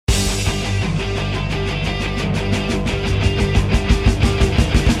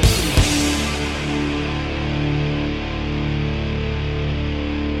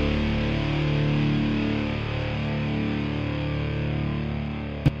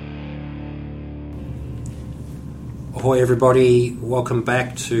Ahoy everybody, welcome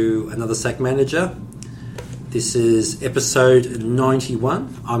back to another Sack Manager. This is episode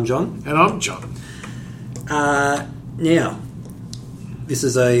 91. I'm John. And I'm John. Now, this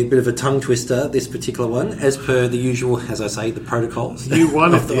is a bit of a tongue twister, this particular one, as per the usual, as I say, the protocols. You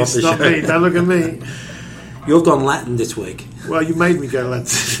wanted this, not me. Don't look at me. You've gone Latin this week. Well, you made me go Latin.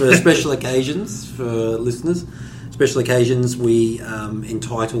 For special occasions, for listeners, special occasions we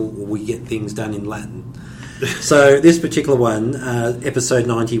entitle, or we get things done in Latin. So this particular one, episode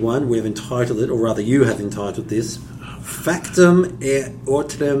 91, we've entitled it, or rather you have entitled this, Factum e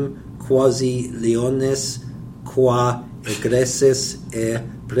autem quasi leones qua egresses e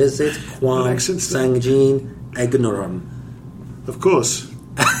preset quam sanguine ignoram. Of course.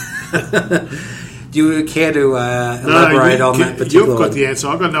 Do you care to elaborate on that particular You've got one? the answer.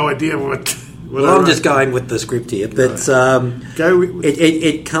 I've got no idea what Well, I'm just going with the script here, but Go with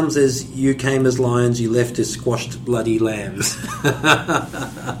it comes as you came as lions, you left as squashed bloody lambs.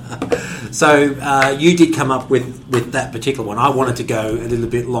 So you did come up with that particular one. I wanted to go a little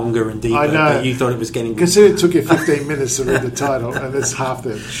bit longer and deeper, I know. but you thought it was getting... Consider it took you 15 minutes to read the title, and that's half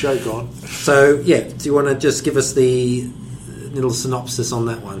the show gone. So, yeah, do you want to just give us the little synopsis on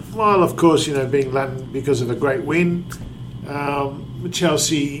that one? Well, of course, being Latin because of a great win.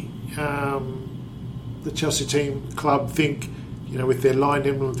 Chelsea... the Chelsea team club think, with their lion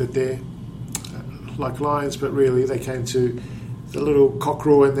emblem that they're like lions, but really they came to the little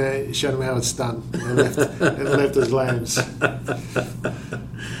cockerel and they showed them how it's done. And they left as lambs.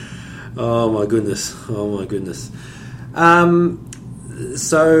 Oh my goodness!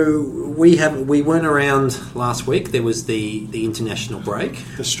 So we weren't around last week. There was the international break.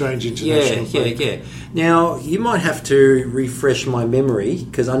 The strange international break. Yeah. Now, you might have to refresh my memory,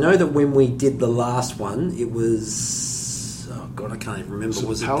 because I know that when we did the last one, it was... Oh, God, I can't even remember.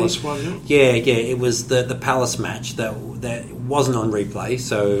 Was it Palace one? Yeah, it was the Palace match that wasn't on replay,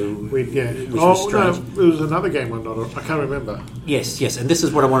 so... Which was strange. No, it was another game on. I can't remember. Yes, and this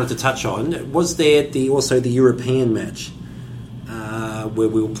is what I wanted to touch on. Was there also the European match? Where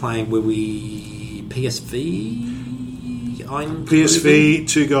we were playing, PSV,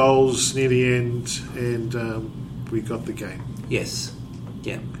 2 goals near the end, and we got the game. Yes,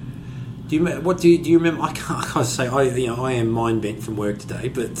 yeah. Do you remember? I can't say I am mind bent from work today,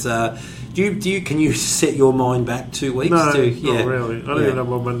 but can you set your mind back 2 weeks? No, not really. I don't even know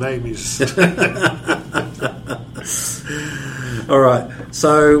what my name is. All right.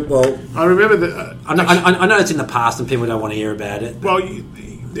 So, well, I remember that. I know it's in the past and people don't want to hear about it. Well,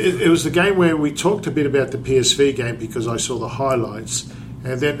 it was the game where we talked a bit about the PSV game because I saw the highlights,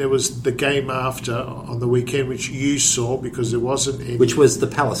 and then there was the game after on the weekend which you saw because there wasn't any. Which was the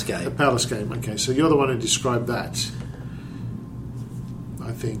Palace game. The Palace game. Okay, so you're the one who described that.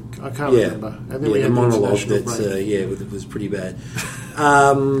 I think I can't remember. And then we had the monologue it was pretty bad.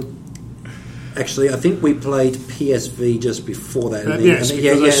 Actually, I think we played PSV just before that. And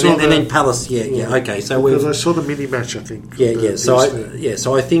then Palace. Okay, so because I saw the mini match, I think. So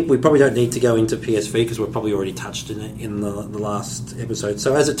I think we probably don't need to go into PSV because we've probably already touched in it in the last episode.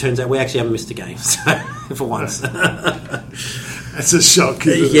 So as it turns out, we actually haven't missed a game for once. That's a shock.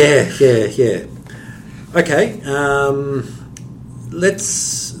 Isn't it? Yeah. Okay, let's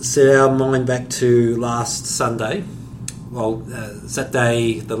set our mind back to last Sunday. Well,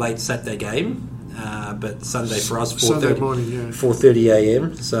 Saturday, the late Saturday game, but Sunday for us, 4:30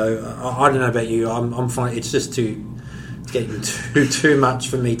 a.m. So I don't know about you. I'm fine. It's just getting too much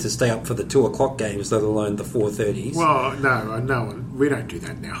for me to stay up for the 2:00 games, let alone the 4:30s. Well, no, we don't do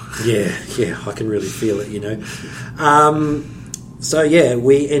that now. Yeah, I can really feel it. So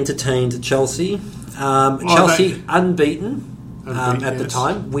we entertained Chelsea. Chelsea unbeaten at the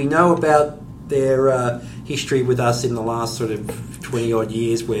time. We know about their history with us in the last sort of 20-odd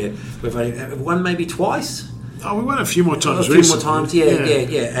years where we've won maybe twice. Oh, we won a few more times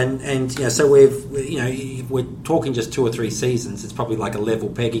yeah. And so we're talking just 2 or 3 seasons. It's probably like a level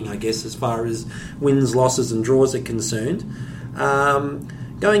pegging, I guess, as far as wins, losses and draws are concerned.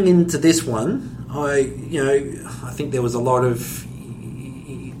 Going into this one, I think there was a lot of...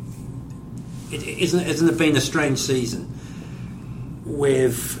 Isn't it been a strange season?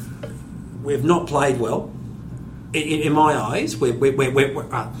 We've not played well. In my eyes, I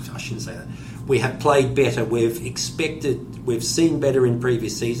shouldn't say that. We have played better. We've seen better in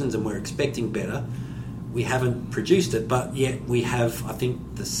previous seasons, and we're expecting better. We haven't produced it, but yet we have. I think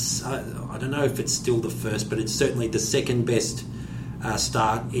I don't know if it's still the first, but it's certainly the second best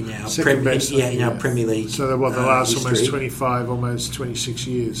start in our Premier League. So the last history. Almost 25, almost 26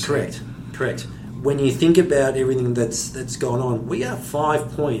 years. Correct. when you think about everything that's gone on, we are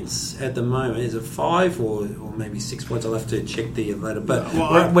 5 points at the moment. Is it 5 or maybe 6 points? I'll have to check the later. But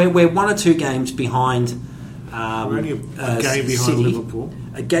we're 1 or 2 games behind. We're only a game behind City, Liverpool.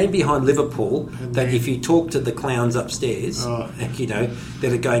 A game behind Liverpool. That if you talk to the clowns upstairs, that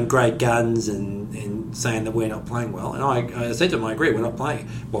are going great guns and saying that we're not playing well. And I said to them, I agree, we're not playing.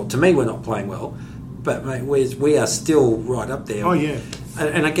 Well, to me, we're not playing well. But mate, we are still right up there. Oh yeah.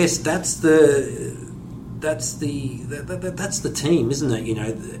 And I guess that's the team, isn't it?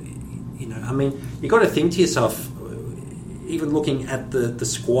 I mean, you got to think to yourself. Even looking at the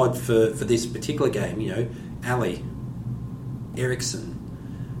squad for this particular game, Ali, Ericsson,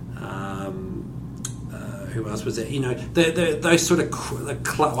 who else was there? Those sort of I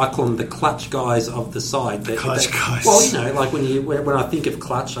call them the clutch guys of the side. Clutch guys. Well, like when I think of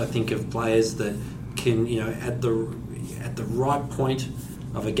clutch, I think of players that can, at the right point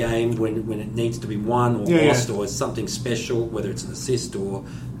of a game when it needs to be won or lost or it's something special, whether it's an assist or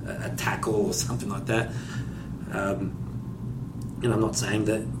a tackle or something like that. And I'm not saying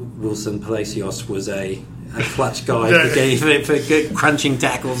that Wilson Palacios was a clutch guy for good crunching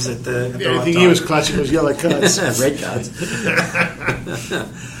tackles at the right time. I think he was clutching was yellow cards. Red cards.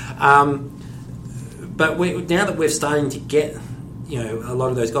 But now that we're starting to get, a lot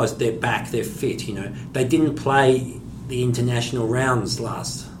of those guys, they're back, they're fit, They didn't play the international rounds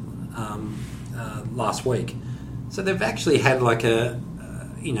last week. So they've actually had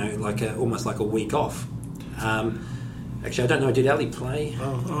almost like a week off. Actually, I don't know. Did Ali play?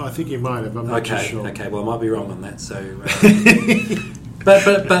 Oh, I think he might have. I'm not too sure. Okay. Well, I might be wrong on that. So, but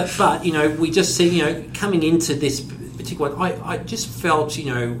we just see coming into this particular one, I just felt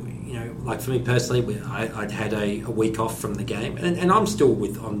like for me personally, I'd had a week off from the game, and I'm still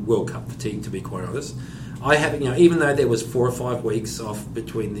on World Cup fatigue, to be quite honest. I have even though there was 4 or 5 weeks off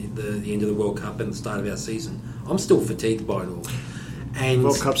between the end of the World Cup and the start of our season, I'm still fatigued by it all. And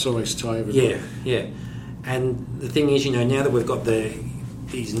World Cup's always tiring. Yeah. And the thing is, now that we've got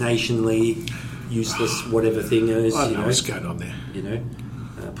these Nation League useless whatever thing is, I don't know what's going on there.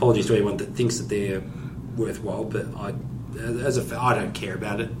 Apologies to anyone that thinks that they're worthwhile, but I don't care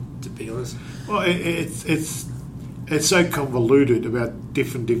about it, to be honest. Well, it's so convoluted about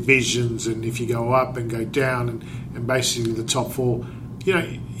different divisions, and if you go up and go down, and basically the top 4,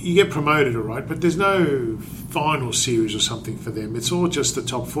 you get promoted, all right, but there's no final series or something for them. It's all just the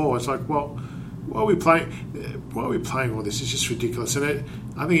top 4. It's like, well, why are we playing all this? It's just ridiculous. And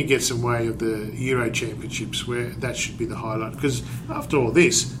I think it gets in the way of the Euro Championships, where that should be the highlight. Because after all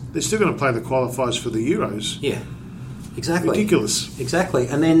this, they're still going to play the qualifiers for the Euros. Yeah, exactly. Ridiculous. Exactly.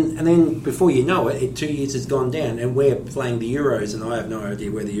 And then before you know it, 2 years has gone down, and we're playing the Euros, and I have no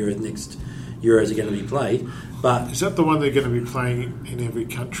idea where the next Euros are going to be played. But is that the one they're going to be playing in every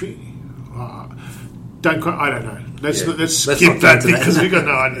country? I don't know. Let's skip that because we got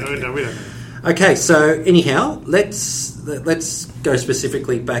no idea. We don't know. Okay, so anyhow, let's go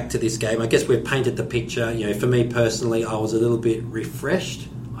specifically back to this game. I guess we've painted the picture. For me personally, I was a little bit refreshed.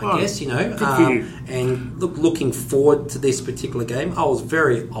 I guess good for you. And looking forward to this particular game, I was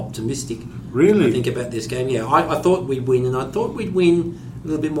very optimistic. Really, I think about this game. Yeah, I thought we'd win, and I thought we'd win a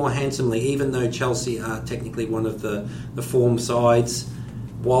little bit more handsomely. Even though Chelsea are technically one of the form sides,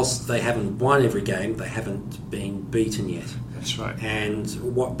 whilst they haven't won every game, they haven't been beaten yet. That's right. And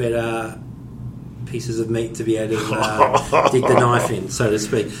what better pieces of meat to be able to dig the knife in, so to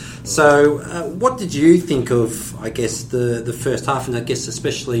speak. So what did you think of, I guess, the first half, and I guess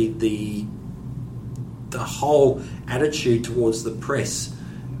especially the whole attitude towards the press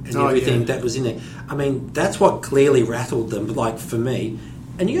and everything that was in there? I mean, that's what clearly rattled them, like for me.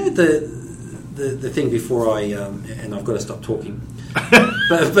 And the thing before and I've got to stop talking.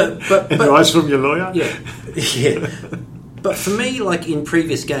 but advice from your lawyer? Yeah. But for me, like in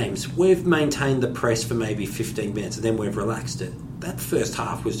previous games, we've maintained the press for maybe 15 minutes and then we've relaxed it. That first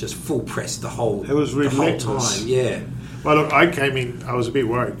half was just full press the whole time. Yeah. Well, look, I came in, I was a bit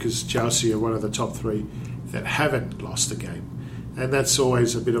worried because Chelsea are one of the top 3 that haven't lost a game. And that's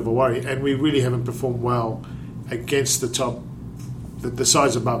always a bit of a worry. And we really haven't performed well against the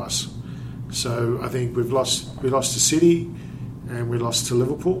sides above us. So I think we lost to City and we lost to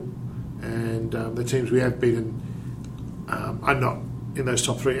Liverpool. And the teams we have beaten are not in those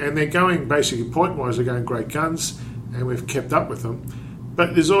top 3, and they're going basically point-wise. They're going great guns, and we've kept up with them.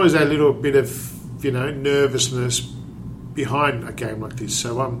 But there's always a little bit of nervousness behind a game like this.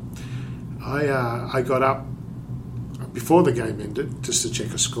 So I got up before the game ended just to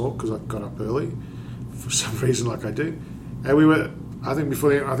check a score because I got up early for some reason, like I do. And we were, I think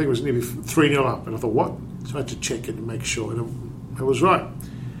before the, I think it was nearly 3-0 up, and I thought, what? So I had to check it and make sure, and it was right.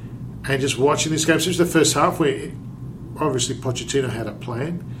 and just watching this game, since the first half, where obviously Pochettino had a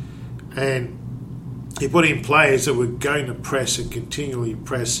plan, and he put in players that were going to press and continually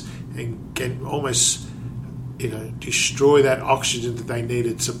press and can almost, destroy that oxygen that they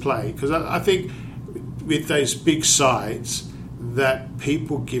needed to play. Because I think with those big sides, that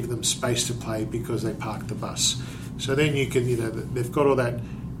people give them space to play because they park the bus. So then you can, they've got all that,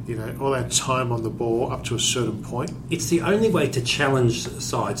 all that time on the ball up to a certain point. It's the only way to challenge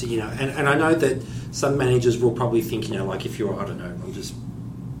sides, and I know that some managers will probably think, like if you're, I don't know, I'll just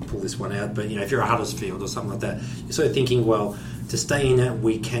pull this one out, but, if you're a Huddersfield or something like that, you're sort of thinking, well, to stay in it,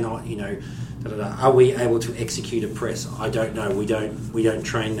 we cannot, are we able to execute a press? I don't know. We don't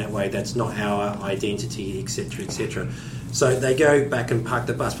train that way. That's not our identity, etc., etc. So they go back and park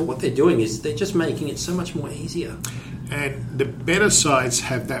the bus. But what they're doing is they're just making it so much more easier. And the better sides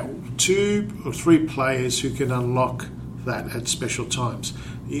have that 2 or 3 players who can unlock that at special times.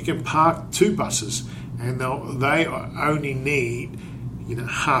 You can park 2 buses, and they only need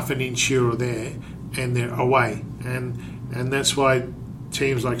half an inch here or there, and they're away. And that's why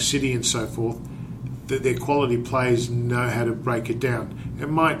teams like City and so forth, their quality players know how to break it down. It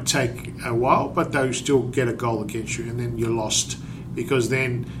might take a while, but they'll still get a goal against you, and then you're lost, because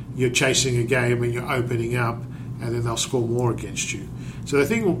then you're chasing a game and you're opening up, and then they'll score more against you. So the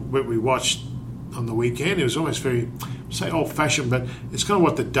thing that we watched on the weekend, it was almost very, say, old-fashioned, but it's kind of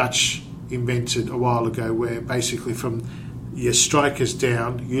what the Dutch invented a while ago, where basically from your strikers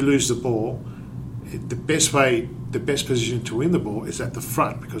down, you lose the ball. The best position to win the ball is at the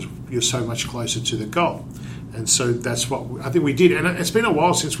front, because you're so much closer to the goal. And so that's what I think we did. And it's been a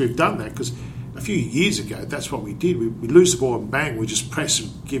while since we've done that, because a few years ago, that's what we did. We lose the ball and bang, we just press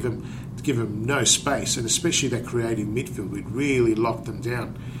and give them no space. And especially that creative midfield, we'd really lock them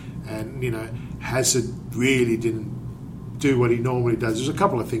down. And, Hazard really didn't do what he normally does. There's a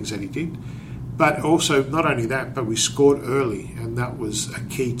couple of things that he did. But also, not only that, but we scored early, and that was a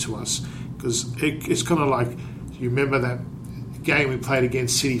key to us. Because it's kind of like, you remember that game we played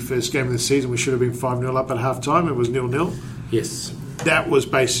against City, first game of the season, we should have been 5-0 up at half-time, it was 0-0. Yes. That was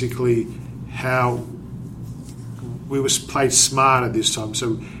basically how we played smarter this time.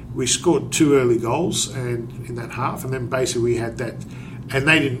 So we scored 2 early goals and in that half, and then basically we had that,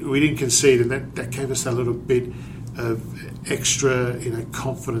 and we didn't concede, and that gave us that little bit of extra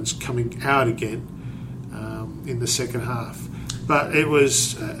confidence coming out again in the second half. But it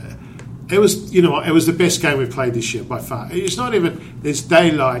was the best game we've played this year by far. It's not even, there's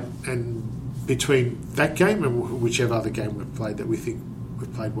daylight and between that game and whichever other game we've played that we think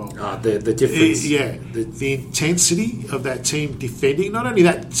we've played well. The difference. The intensity of that team defending, not only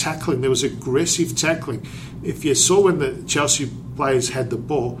that, tackling, there was aggressive tackling. If you saw when the Chelsea players had the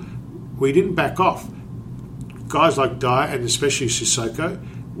ball, we didn't back off. Guys like Dyer and especially Sissoko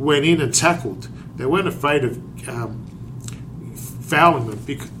went in and tackled. They weren't afraid of fouling them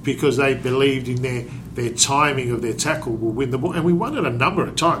because they believed in their timing of their tackle will win the ball. And we won it a number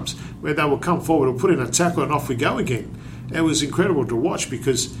of times where they would come forward and put in a tackle and off we go again. It was incredible to watch,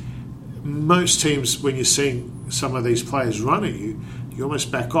 because most teams, when you're seeing some of these players run at you, you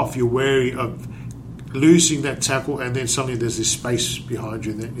almost back off. You're wary of losing that tackle, and then suddenly there's this space behind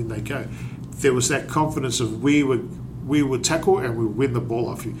you, and then they go. There was that confidence of we would tackle and we would win the ball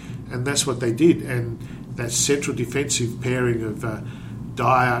off you, and that's what they did. And that central defensive pairing of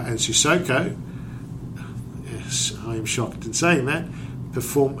Dyer and Sissoko, yes, I am shocked in saying that,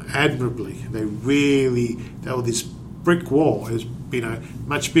 performed admirably. They were this brick wall. It was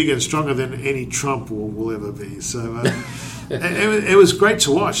much bigger and stronger than any Trump wall will ever be. So it was great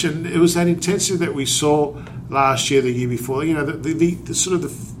to watch, and it was that intensity that we saw last year, the year before. The sort of the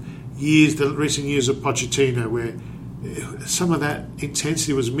recent years of Pochettino, where some of that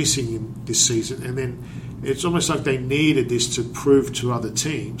intensity was missing in this season, and then it's almost like they needed this to prove to other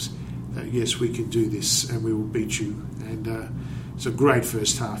teams that yes, we can do this and we will beat you. And it's a great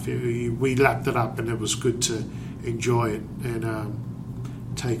first half. We lapped it up, and it was good to enjoy it and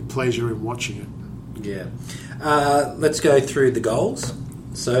take pleasure in watching it. Yeah. Let's go through the goals.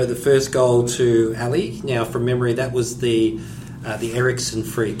 So the first goal to Ali. Now, from memory, that was the Eriksen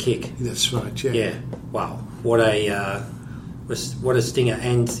free kick. That's right. Yeah. Yeah. Wow. What a stinger.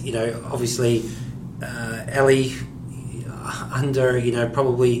 And obviously, Ali under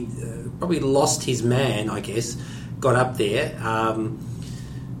probably lost his man, I guess. Got up there.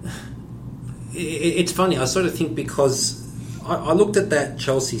 It's funny. I sort of think, because I looked at that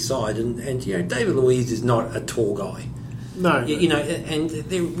Chelsea side, and David Luiz is not a tall guy. No. And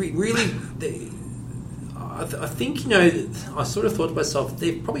they're really. I think I sort of thought to myself,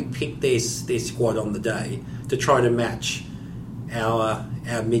 they've probably picked their squad on the day to try to match our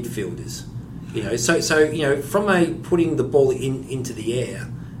midfielders. So from putting the ball into the air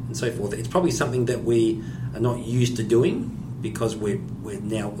and so forth, it's probably something that we are not used to doing because we'll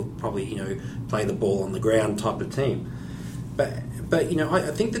probably play the ball on the ground type of team. But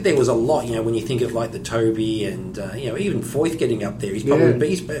I think that there was a lot. When you think of like the Toby and even Foyth getting up there,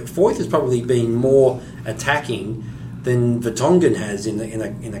 Foyth has probably been more attacking than Vertonghen has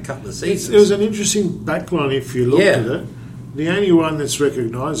in a couple of seasons. It was an interesting backline if you looked at it. The only one that's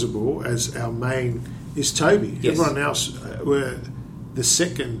recognisable as our main is Toby. Yes. Everyone else were the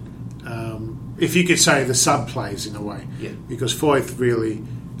second, if you could say the sub-plays in a way. Yeah. Because Foyth really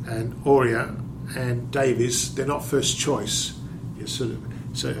and Aurea and Davies, they're not first choice. So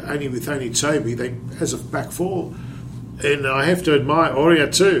only Toby, they as a back four. And I have to admire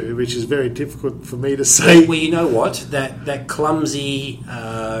Aurea too, which is very difficult for me to say. Well, you know what? That clumsy,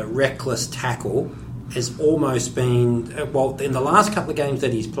 reckless tackle has almost been... in the last couple of games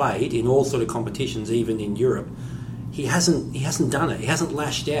that he's played, in all sort of competitions, even in Europe, he hasn't done it. He hasn't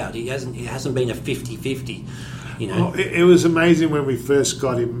lashed out. It hasn't been a 50-50, It was amazing when we first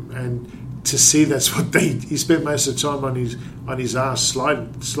got him, and to see that's what he spent most of the time on his arse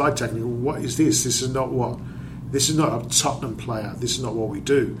slide tackling. What is this? This is not a Tottenham player. This is not what we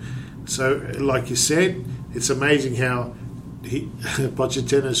do. So, like you said, it's amazing how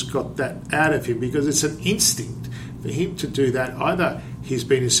Pochettino's got that out of him, because it's an instinct for him to do that. Either he's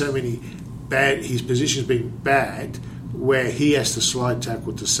been in so many his position's been bad where he has to slide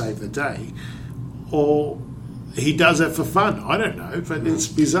tackle to save the day, or he does that for fun. I don't know, but it's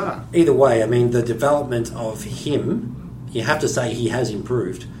bizarre. Either way, I mean, the development of him, you have to say he has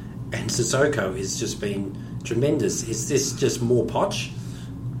improved, and Sissoko has just been tremendous. Is this just more Poch?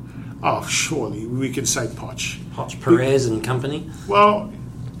 Oh, surely we can say Poch. Perez and company? Well,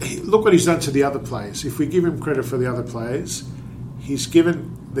 look what he's done to the other players. If we give him credit for the other players, he's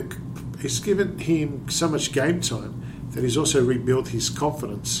given him so much game time that he's also rebuilt his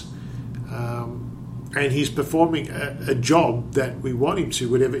confidence. And he's performing a job that we want him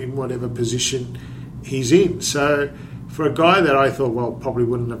to, in whatever position he's in. So for a guy that I thought, probably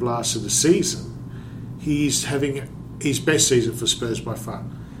wouldn't have lasted a season, he's having his best season for Spurs by far.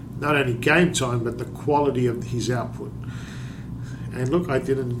 Not only game time, but the quality of his output. And look, I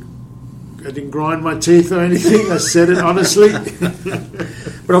didn't grind my teeth or anything. I said it honestly.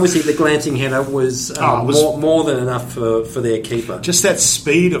 But obviously the glancing header was more than enough for their keeper. Just that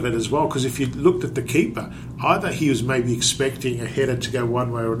speed of it as well, because if you looked at the keeper, either he was maybe expecting a header to go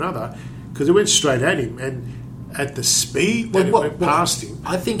one way or another, because it went straight at him, and at the speed that it went past him.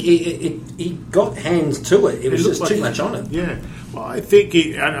 I think he got hands to it. It was just too much on it. Yeah. Well, I think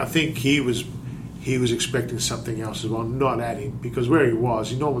he was expecting something else as well, not at him, because where he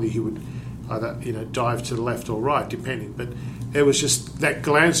was, normally he would either dive to the left or right, depending. But it was just that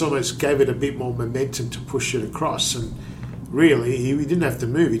glance almost gave it a bit more momentum to push it across. And really, he didn't have to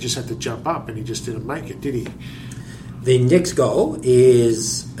move; he just had to jump up, and he just didn't make it, did he? The next goal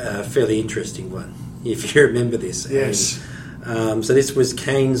is a fairly interesting one, if you remember this. Yes. And, so this was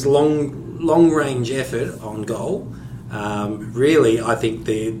Kane's long range effort on goal. Really, I think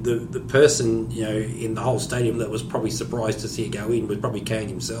the person in the whole stadium that was probably surprised to see it go in was probably Kane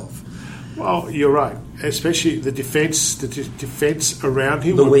himself. Well, you're right, especially the defence around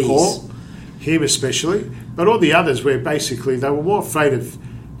him, Luiz. Paul, him especially, but all the others where basically they were more afraid of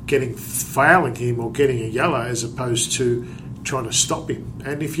fouling him or getting a yellow as opposed to trying to stop him.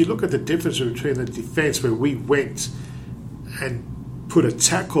 And if you look at the difference between the defence where we went and put a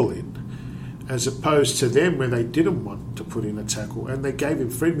tackle in, as opposed to them where they didn't want to put in a tackle and they gave him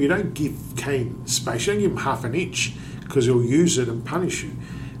freedom. You don't give Kane space. You don't give him half an inch because he'll use it and punish you.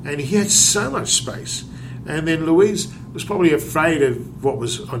 And he had so much space. And then Luiz was probably afraid of what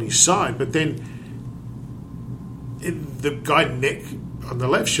was on his side, but then the guy on the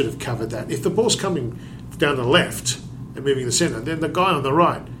left should have covered that. If the ball's coming down the left and moving the centre, then the guy on the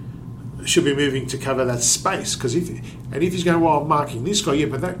right should be moving to cover that space, because if he's going, I'm marking this guy,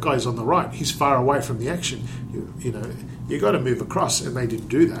 but that guy's on the right, he's far away from the action. You got to move across, and they didn't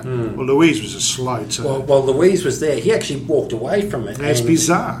do that. Well, Luiz was a slow turn. Well, Luiz was there. He actually walked away from it. It's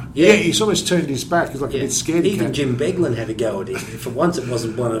bizarre. Yeah, he's almost turned his back. He's like a bit scared. Even Jim Beglin had a go at it. For once, it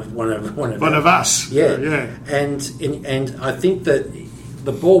wasn't one of us. Yeah. And I think that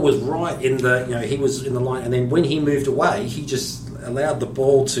the ball was right in the he was in the line, and then when he moved away, he just allowed the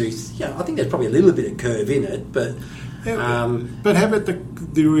ball to. I think there's probably a little bit of curve in it, but. But how about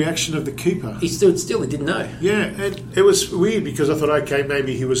the reaction of the keeper? He stood still. He didn't know. Yeah, and it was weird because I thought, okay,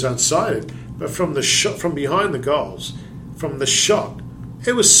 maybe he was unsighted. But from the shot, from behind the goals, from the shot,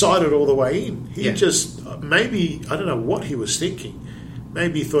 it was sided all the way in. He Yeah. just, maybe, I don't know what he was thinking.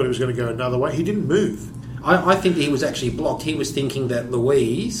 Maybe he thought he was going to go another way. He didn't move. I think he was actually blocked. He was thinking that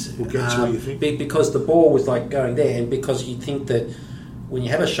Louise, Will get to where you think. because the ball was like going there, and because you think that when you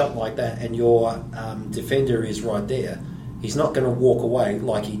have a shot like that and your defender is right there, he's not going to walk away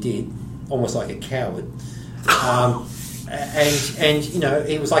like he did, almost like a coward. And you know,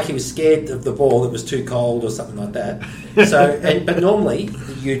 it was like he was scared of the ball. It was too cold or something like that. So, but normally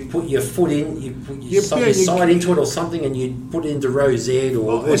you'd put your foot in, you put your side into it or something, and you'd put it into row Z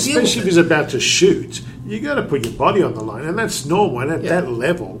or especially if he's about to shoot, you got to put your body on the line, and that's normal. And at that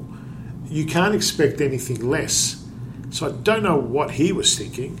level, you can't expect anything less. So I don't know what he was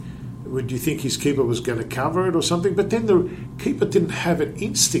thinking. Would you think his keeper was going to cover it or something? But then the keeper didn't have an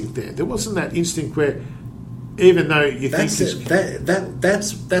instinct there. There wasn't that instinct where, even though you that's think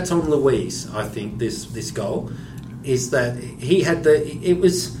that's on Louise. I think this goal is that he had it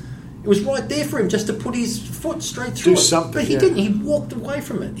was right there for him just to put his foot straight through Do something, but he didn't. He walked away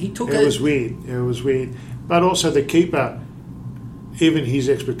from it. He took it. It was weird. It was weird. But also the keeper, even his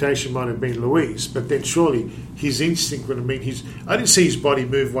expectation might have been Louise, but then surely his instinct would have been I didn't see his body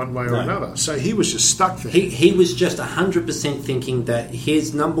move one way or another, so he was just stuck there. He was just 100% thinking that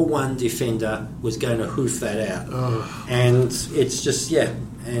his number one defender was going to hoof that out. Oh. And it's just,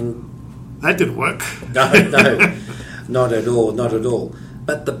 and that didn't work. No, not at all.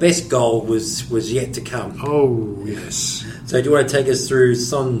 But the best goal was yet to come. Oh, yes. So do you want to take us through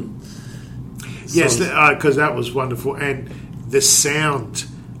Son? Yes, because that was wonderful. And the sound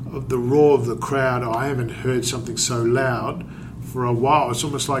of the roar of the crowd, I haven't heard something so loud for a while. It's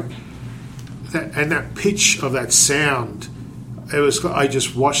almost like that, and that pitch of that sound, I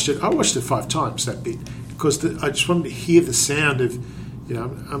just watched it. I watched it 5 times, that bit, because I just wanted to hear the sound of,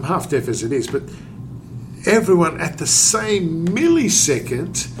 I'm half deaf as it is, but everyone at the same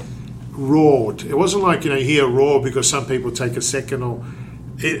millisecond roared. It wasn't like, you hear a roar because some people take a second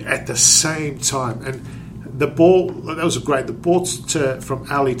at the same time. And the ball, that was great. The ball from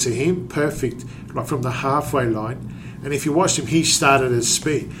Ali to him, perfect, like from the halfway line. And if you watched him, he started at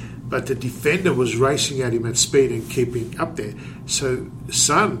speed, but the defender was racing at him at speed and keeping up there. So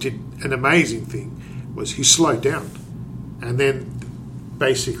Son did an amazing thing, was he slowed down. And then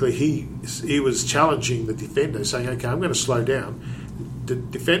basically he was challenging the defender, saying, okay, I'm going to slow down. The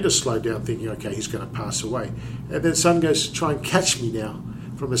defender slowed down, thinking, okay, he's going to pass away. And then Son goes, try and catch me now,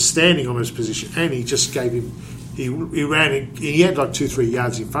 from a standing almost position, and he just gave him. He ran. He had like 2-3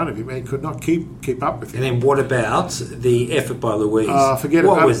 yards in front of him, and he could not keep up with him. And then what about the effort by Louise? Forget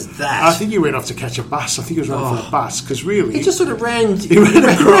what about was that? I think he went off to catch a bus. I think he was running for a bus, because really he just sort of ran. He ran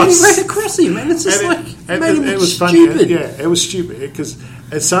across him, and it's just made him it was stupid. Funny. Yeah, it was stupid because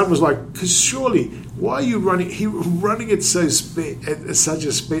Son was like, because surely why are you running? He was running at such a speed.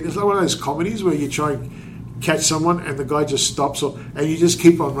 It's like one of those comedies where you try and catch someone and the guy just stops, and you just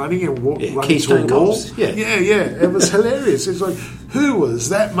keep on running and running to a wall. Yeah, it was hilarious. It's like, who was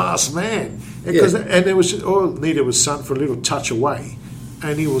that masked man? And it was just, all it needed was Son for a little touch away,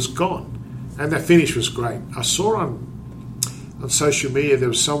 and he was gone. And that finish was great. I saw on social media there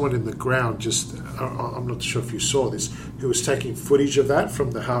was someone in the ground, just I'm not sure if you saw this, who was taking footage of that from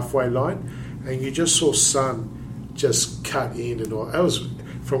the halfway line, and you just saw Son just cut in and all. That was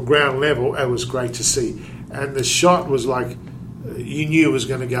from ground level. It was great to see. And the shot was like, you knew it was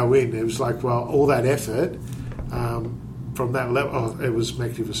going to go in. It was like, well, all that effort from that level, it was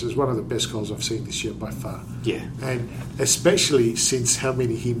magnificent. It was one of the best goals I've seen this year by far. Yeah. And especially since how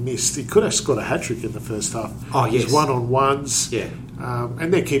many he missed. He could have scored a hat-trick in the first half. Oh, yes. His one-on-ones. Yeah.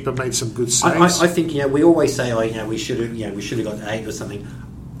 And their keeper made some good saves. I think, we always say, we should have got 8 or something.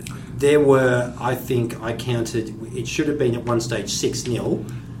 There were, I think, I counted, it should have been at one stage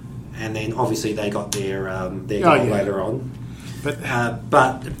 6-0. And then obviously they got their goal later on. But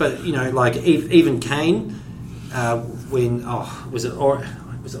like even Kane, when was it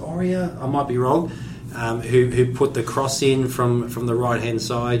Aurea? I might be wrong. Who put the cross in from the right hand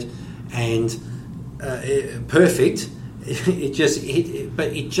side, and perfect. It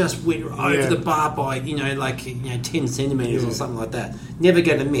just went over the bar by 10 centimetres or something like that. Never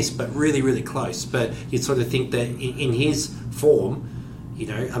going to miss, but really really close. But you'd sort of think that in his form.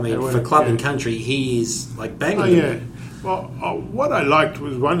 For club and country, he is like banging. Oh, yeah. Well, what I liked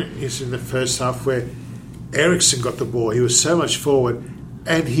was one is in the first half where Eriksen got the ball. He was so much forward,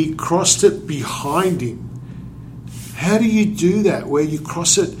 and he crossed it behind him. How do you do that? Where you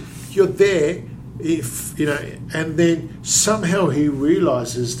cross it, you're there, and then somehow he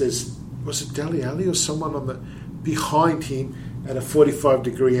realizes was it Dele Alli or someone behind him at a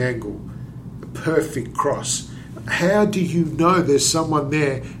 45-degree angle, a perfect cross. how do you know there's someone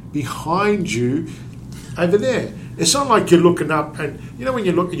there behind you over there? It's not like you're looking up and, you know, when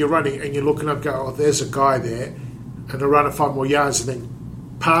you're running and you're looking up, go, oh, there's a guy there, and I run a 5 more yards and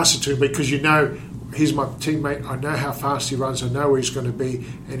then pass it to him because you know he's my teammate. I know how fast he runs. I know where he's going to be,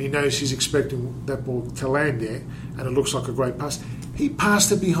 and he knows he's expecting that ball to land there, and it looks like a great pass. He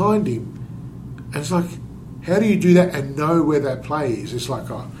passed it behind him, and it's like, how do you do that and know where that play is? It's like,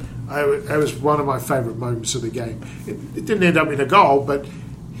 that was one of my favourite moments of the game. It didn't end up in a goal, but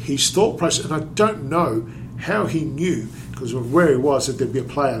his thought process, and I don't know how he knew, because of where he was, that there'd be a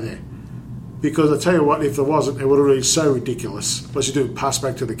player there. Because I tell you what, if there wasn't, it would have been so ridiculous. Plus, you do pass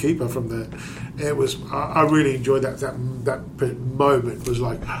back to the keeper from the. It was. I really enjoyed that moment. Was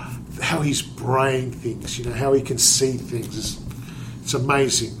like how his brain thinks. You know, how he can see things. It's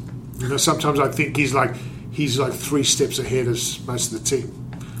amazing. You know, sometimes I think he's like 3 steps ahead of most of the team.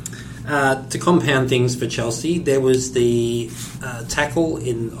 To compound things for Chelsea, there was the tackle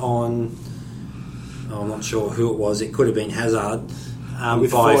on. I'm not sure who it was. It could have been Hazard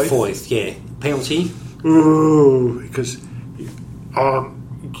by Foyth. Yeah, penalty. Ooh, because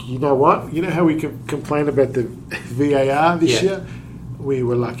you know what? You know how we can complain about the VAR this year? We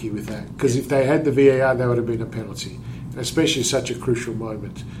were lucky with that, because if they had the VAR, that would have been a penalty, especially such a crucial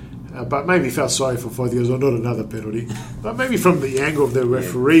moment. But maybe felt sorry for Foyth because not another penalty. But maybe from the angle of the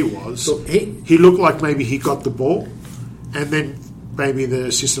referee was, he looked like maybe he got the ball, and then maybe the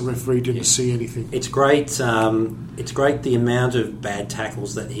assistant referee didn't see anything. It's great. It's great the amount of bad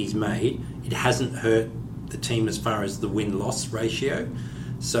tackles that he's made. It hasn't hurt the team as far as the win-loss ratio.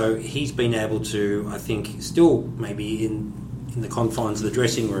 So he's been able to, I think, still maybe in the confines of the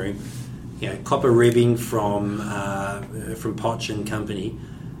dressing room, you know, cop a ribbing from Poch and company.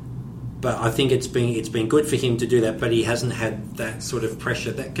 But I think it's been good for him to do that. But he hasn't had that sort of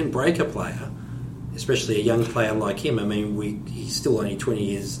pressure that can break a player, especially a young player like him. I mean, he's still only 20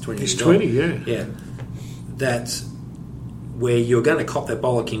 years old. He's 20, yeah. Yeah. That's where you're going to cop that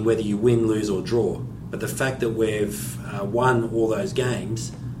bollocking whether you win, lose or draw. But the fact that we've won all those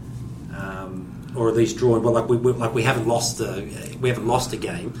games, or at least drawn, well, we haven't lost a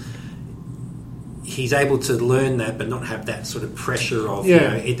game. He's able to learn that, but not have that sort of pressure of,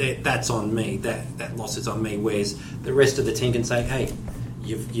 that's on me. That loss is on me. Whereas the rest of the team can say, hey,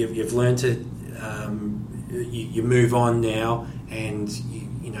 you've learned to. You move on now, and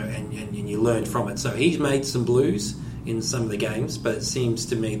you learn from it. So he's made some blues in some of the games, but it seems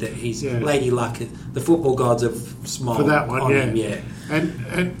to me that he's Lady Luck. The football gods have smiled for that one, on him. Yeah,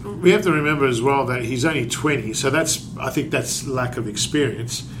 and we have to remember as well that he's only 20, so I think that's lack of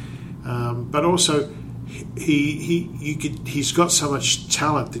experience, but also he's got so much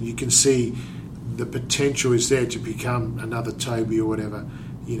talent that you can see the potential is there to become another Toby or whatever.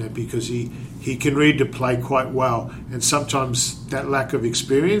 You know, because he can read the play quite well, and sometimes that lack of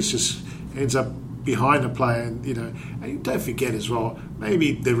experience just ends up behind the player. And you know, and don't forget as well,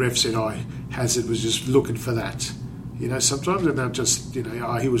 maybe the ref said, Hazard was just looking for that. You know, sometimes and they'll just, you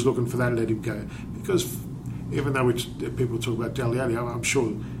know, he was looking for that, let him go. Because even though people talk about Dele Alli, I'm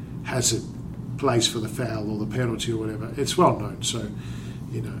sure Hazard plays for the foul or the penalty or whatever. It's well known, so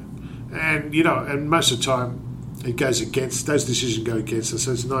you know, and most of the time. It goes against, those decisions go against us,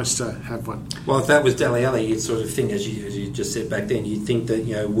 so it's nice to have one. Well, if that was Dele Alli, you'd sort of think, as you just said back then, you'd think that,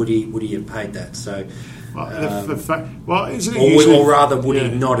 you know, would he have paid that? So, isn't it usually, or rather, would he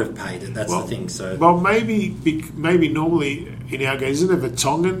not have paid it? That's the thing. So, well, maybe normally in our game, isn't it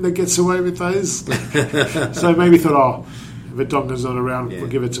Vertonghen that gets away with those? So maybe thought, Vertonghen's not around, we'll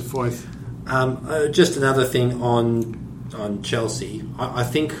give it to Foyth. Just another thing on Chelsea. I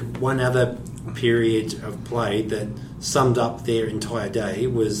think one other period of play that summed up their entire day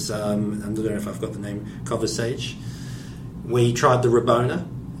was, I don't know if I've got the name, Kovacic. We tried the Rabona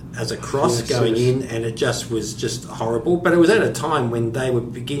as a cross going in, and it was just horrible. But it was at a time when they were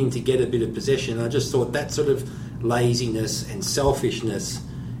beginning to get a bit of possession. I just thought that sort of laziness and selfishness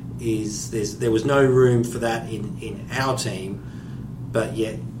there was no room for that in our team, but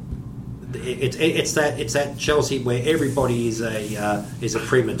yet it's that Chelsea where everybody is a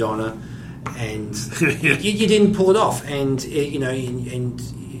prima donna. And you didn't pull it off, and they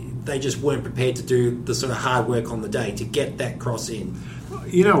just weren't prepared to do the sort of hard work on the day to get that cross in.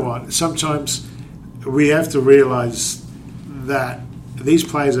 You know what? Sometimes we have to realise that these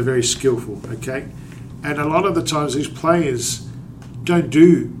players are very skillful, okay? And a lot of the times these players don't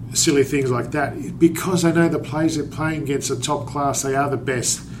do silly things like that because they know the players they're playing against are top class. They are the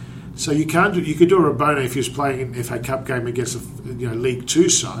best. So you could do a Rabona if you was playing an FA Cup game against a League 2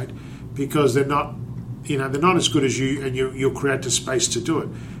 side. Because they're not as good as you, and you'll create the space to do it.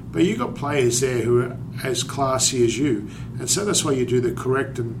 But you got players there who are as classy as you, and so that's why you do the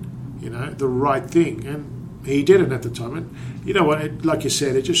correct and the right thing. And he did it at the time. And you know what? Like you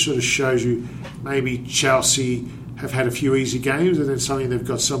said, it just sort of shows you maybe Chelsea have had a few easy games, and then suddenly they've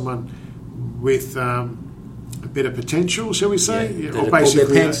got someone with a bit of potential, shall we say? Yeah, or basically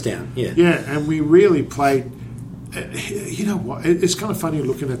pulled their pants down. Yeah, and we really played. You know what? It's kind of funny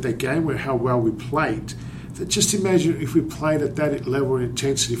looking at that game where how well we played. Just imagine if we played at that level of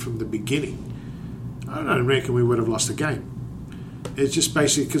intensity from the beginning. I don't reckon we would have lost the game. It's just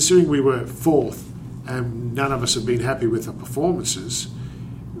basically, considering we were fourth and none of us have been happy with our performances,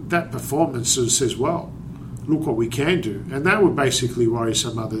 that performance sort of says, well, look what we can do. And that would basically worry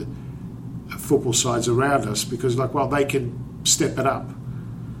some other football sides around us because, they can step it up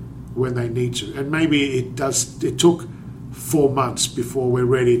when they need to. And maybe it took 4 months before we're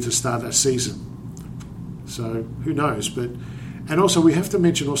ready to start a season. So who knows? And also we have to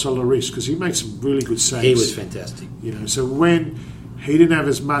mention also Lloris because he made some really good saves. He was fantastic. So when he didn't have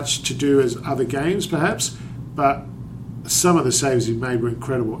as much to do as other games, perhaps, but some of the saves he made were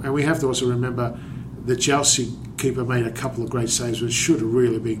incredible. And we have to also remember the Chelsea keeper made a couple of great saves, which should have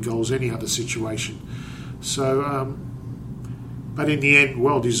really been goals any other situation. So, but in the end,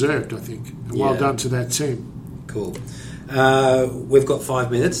 well deserved, I think. And well done to that team. Cool. We've got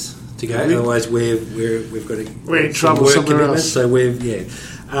 5 minutes to go. Otherwise, we've got to. We're in trouble somewhere else. So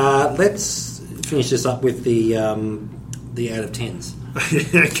let's finish this up with the out of 10s.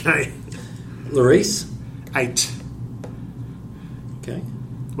 Okay. Lloris? 8. Okay.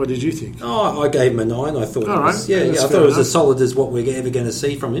 What did you think? Oh, I gave him a 9. I thought I thought it was as solid as what we're ever going to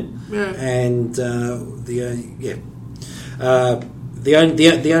see from him. Yeah. And the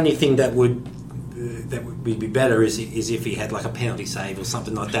only thing that would be better is if he had like a penalty save or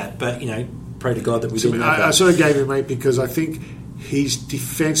something like that. But pray to God that we didn't have that. I sort of gave him 8 because I think his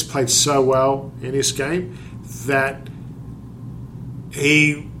defence played so well in this game that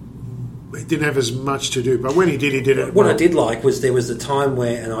he didn't have as much to do. But when he did it. What I did like was there was a time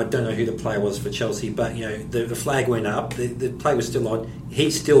where, and I don't know who the player was for Chelsea, but the flag went up, the play was still on, he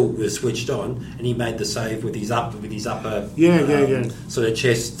still was switched on, and he made the save with his upper sort of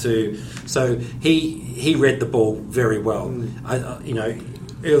chest too. So he read the ball very well.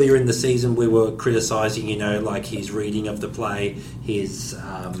 Earlier in the season we were criticising, his reading of the play, his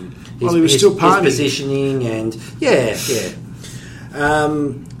positioning, and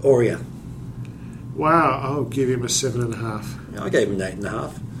Aurier. Wow, I'll give him a 7.5. I gave him an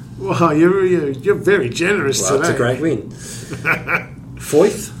 8.5. Wow, you're very generous today. It's a great win.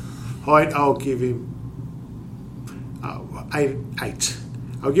 Foyth? I'll give him 8.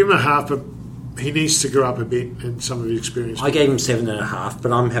 I'll give him a half, but he needs to grow up a bit and some of his experience. I gave him 7.5,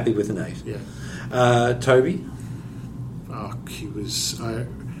 but I'm happy with an 8. Yeah. Toby? He was...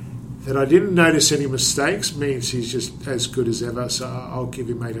 that I didn't notice any mistakes means he's just as good as ever, so I'll give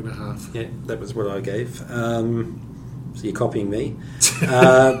him 8.5. Yeah, that was what I gave. So you're copying me.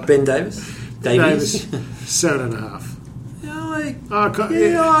 Ben Davies? 7.5.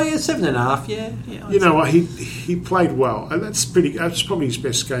 7.5. Yeah. You know what? He played well, and that's probably his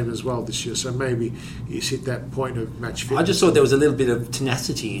best game as well this year. So maybe he's hit that point of match fitness. I just thought there was a little bit of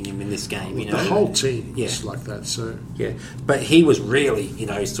tenacity in him in this game. The whole team was like that. So but he was really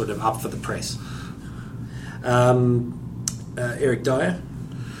sort of up for the press. Eric Dyer.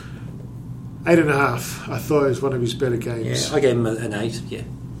 8.5. I thought it was one of his better games. Yeah, I gave him an 8. Yeah.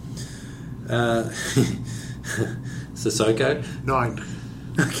 Sissoko? 9.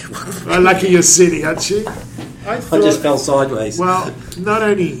 Lucky you're sitting, aren't you? I just fell sideways. Well, not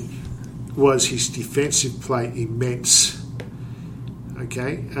only was his defensive play immense,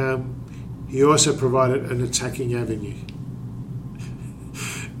 okay, he also provided an attacking avenue.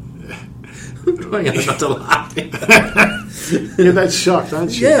 I'm not to laugh. You're that shocked,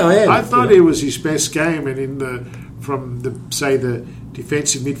 aren't you? Yeah, I am. I thought it was his best game, and from the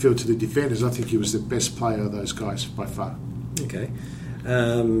defensive midfield to the defenders, I think he was the best player of those guys by far. Okay.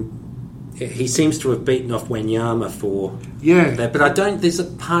 He seems to have beaten off Wanyama for that, but I don't. There's a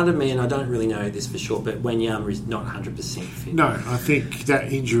part of me, and I don't really know this for sure, but Wanyama is not 100% fit. No, I think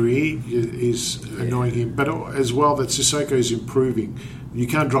that injury is annoying him, but as well that Sissoko is improving. You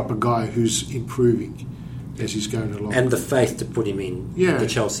can't drop a guy who's improving as he's going along. And the faith to put him in the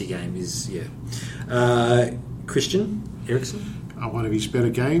Chelsea game is Christian Eriksen. One of his better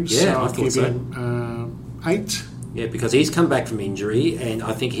games. Yeah, I'll give so. him 8. Yeah, because he's come back from injury, and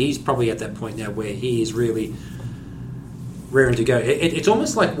I think he's probably at that point now where he is really raring to go. It's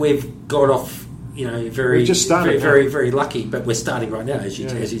almost like we've got off very, We've just started, very, very lucky. But we're starting right now, as you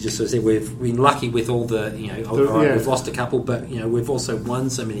just sort of said. We've been lucky with all the, we've lost a couple, but we've also won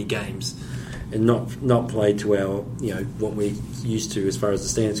so many games and not played to our, what we're used to as far as the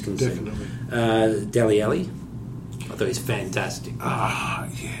standards concerned. Definitely. Dele Alli, I thought he's fantastic.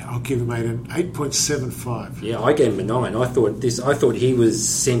 I'll give him an 8.75. Yeah, I gave him a 9. I thought he was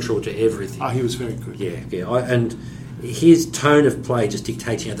central to everything. He was very good. Yeah. And his tone of play just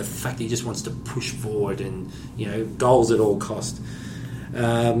dictates, the fact that he just wants to push forward and, goals at all cost.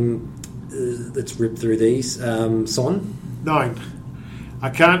 Let's rip through these. Son? 9. I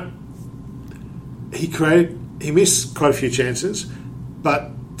can't. He missed quite a few chances,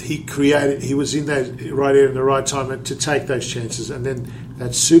 but he was in that right area in the right time to take those chances, and then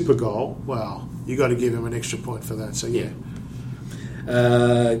that super goal. Wow, you got to give him an extra point for that. So yeah.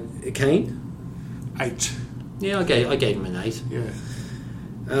 Kane? 8. Yeah, I gave him an 8. Yeah.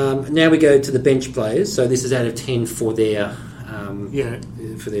 Now we go to the bench players. So this is out of 10 for their time I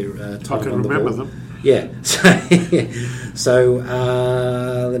can on the remember ball. them. Yeah. So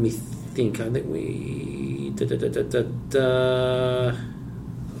let me think. I think we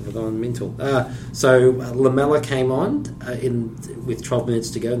I've gone mental. So Lamella came on with 12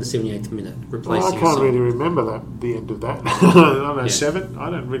 minutes to go in the 78th minute, replacing. I can't really remember the end of that. I don't know, 7. I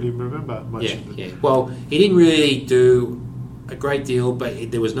don't really remember much of it. Yeah. Well, he didn't really do a great deal,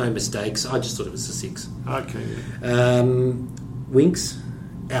 but there was no mistakes. I just thought it was a 6. Okay. Yeah. Winks,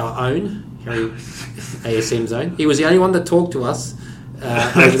 our own Harry ASM's own. He was the only one that talked to us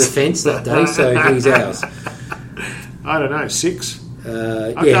over the fence that day, so he's ours. I don't know, 6. I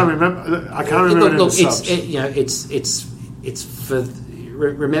can't remember. I can't remember. Look, it's for.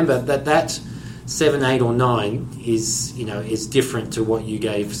 Remember that 7, 8, or 9 is different to what you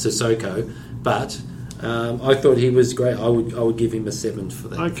gave Sissoko, but I thought he was great. I would give him a 7 for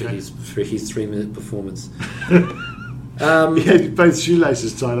that. Okay. for his 3-minute performance. He had both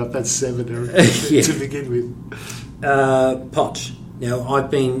shoelaces tied up. That's 7 to begin with. Poch. Now, I've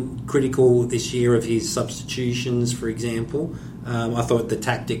been critical this year of his substitutions, for example. I thought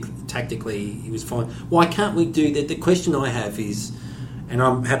tactically he was fine. Why can't we do that? The question I have is, and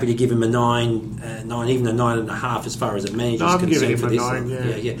I'm happy to give him a 9, even a 9.5 as far as a manager is concerned for this. I'm giving him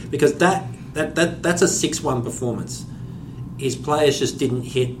a 9, yeah, because that's a 6-1 performance. His players just didn't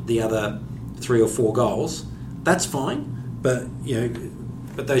hit the other 3 or 4 goals. That's fine, but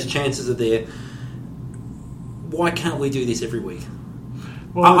those chances are there. Why can't we do this every week?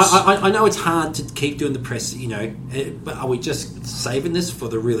 Well, I know it's hard to keep doing the press, but are we just saving this for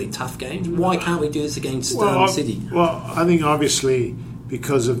the really tough games? Why can't we do this against City? Well, I think obviously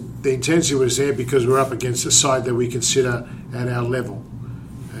because of the intensity was there, because we're up against a side that we consider at our level.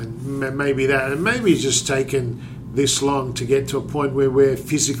 And maybe that, and maybe it's just taken this long to get to a point where we're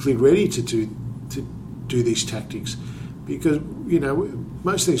physically ready to do these tactics. Because,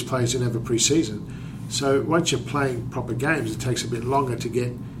 most of these players don't have a pre-season. So once you're playing proper games, it takes a bit longer to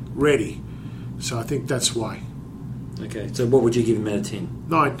get ready. So I think that's why. Okay, so what would you give him out of 10?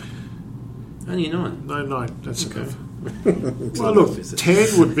 9. Only a 9? 9. That's enough. Well, look,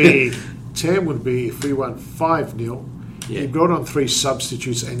 10 would be if we won 5-0. Yeah. He brought on 3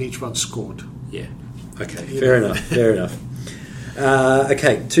 substitutes and each one scored. Yeah. Okay, fair enough.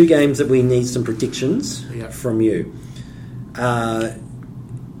 Okay, 2 games that we need some predictions from you.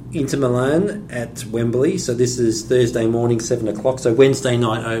 Inter Milan at Wembley. So this is Thursday morning, 7:00. So Wednesday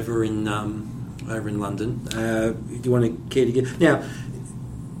night over in London. Do you want to care to get now?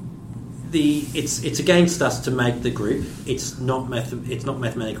 It's against us to make the group. It's not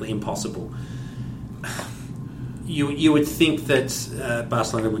mathematically impossible. You would think that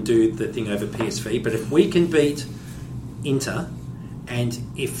Barcelona would do the thing over PSV, but if we can beat Inter, and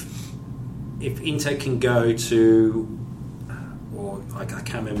if Inter can go to, or I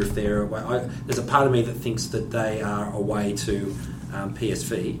can't remember if they're away. There's a part of me that thinks that they are away to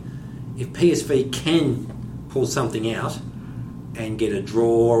PSV. If PSV can pull something out and get a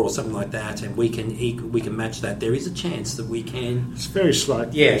draw or something like that, and we can match that, there is a chance that we can. It's very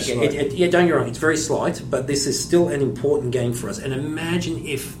slight. Yeah, very slight. Don't get me wrong. It's very slight, but this is still an important game for us. And imagine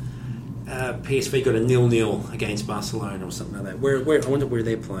if PSV got a 0-0 against Barcelona or something like that. Where I wonder where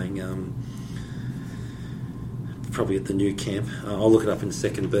they're playing. Probably at the new camp. I'll look it up in a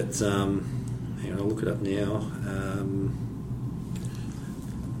second, but I'll look it up now.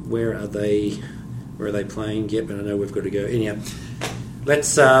 Where are they? Where are they playing? Yep, and I know we've got to go. Anyhow,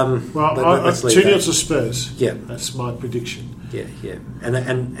 let's leave 2-0 to Spurs. Yeah, that's my prediction. Yeah,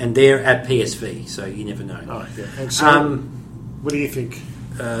 and they're at PSV, so you never know. Oh, yeah. And so, what do you think?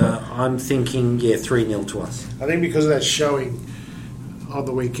 I'm thinking 3-0 to us. I think because of that showing on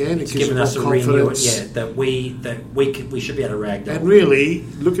the weekend. It's it gives given you us a more renewal. confidence. Yeah, that we should be able to ragdoll. And really,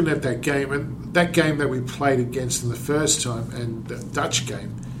 looking at that game, and that game that we played against them the first time, and the Dutch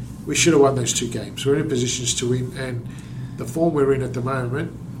game, we should have won those 2 games. We're in positions to win, and the form we're in at the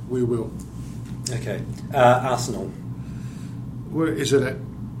moment, we will. Okay, Arsenal. Where is it at?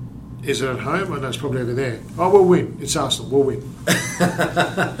 Is it at home? I know it's probably over there. Oh, we'll win. It's Arsenal. We'll win.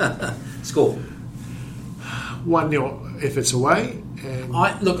 Score. 1-0 if it's away, and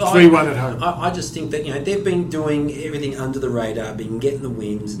 3-1 at home. I just think that they've been doing everything under the radar, been getting the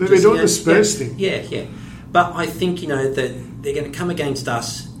wins. They've been doing the Spurs thing. Yeah. But I think that they're going to come against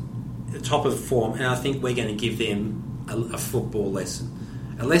us at the top of form, and I think we're going to give them a football lesson,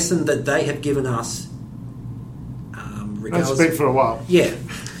 a lesson that they have given us. That's been for a while. Yeah.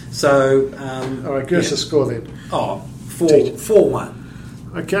 So, all right, give us a score then. 4-1.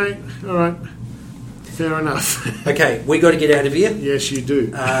 Okay, all right. Fair enough. Okay, we got to get out of here. Yes, you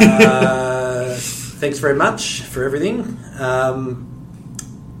do. Thanks very much for everything.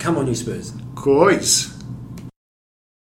 Come on, you Spurs. Coys.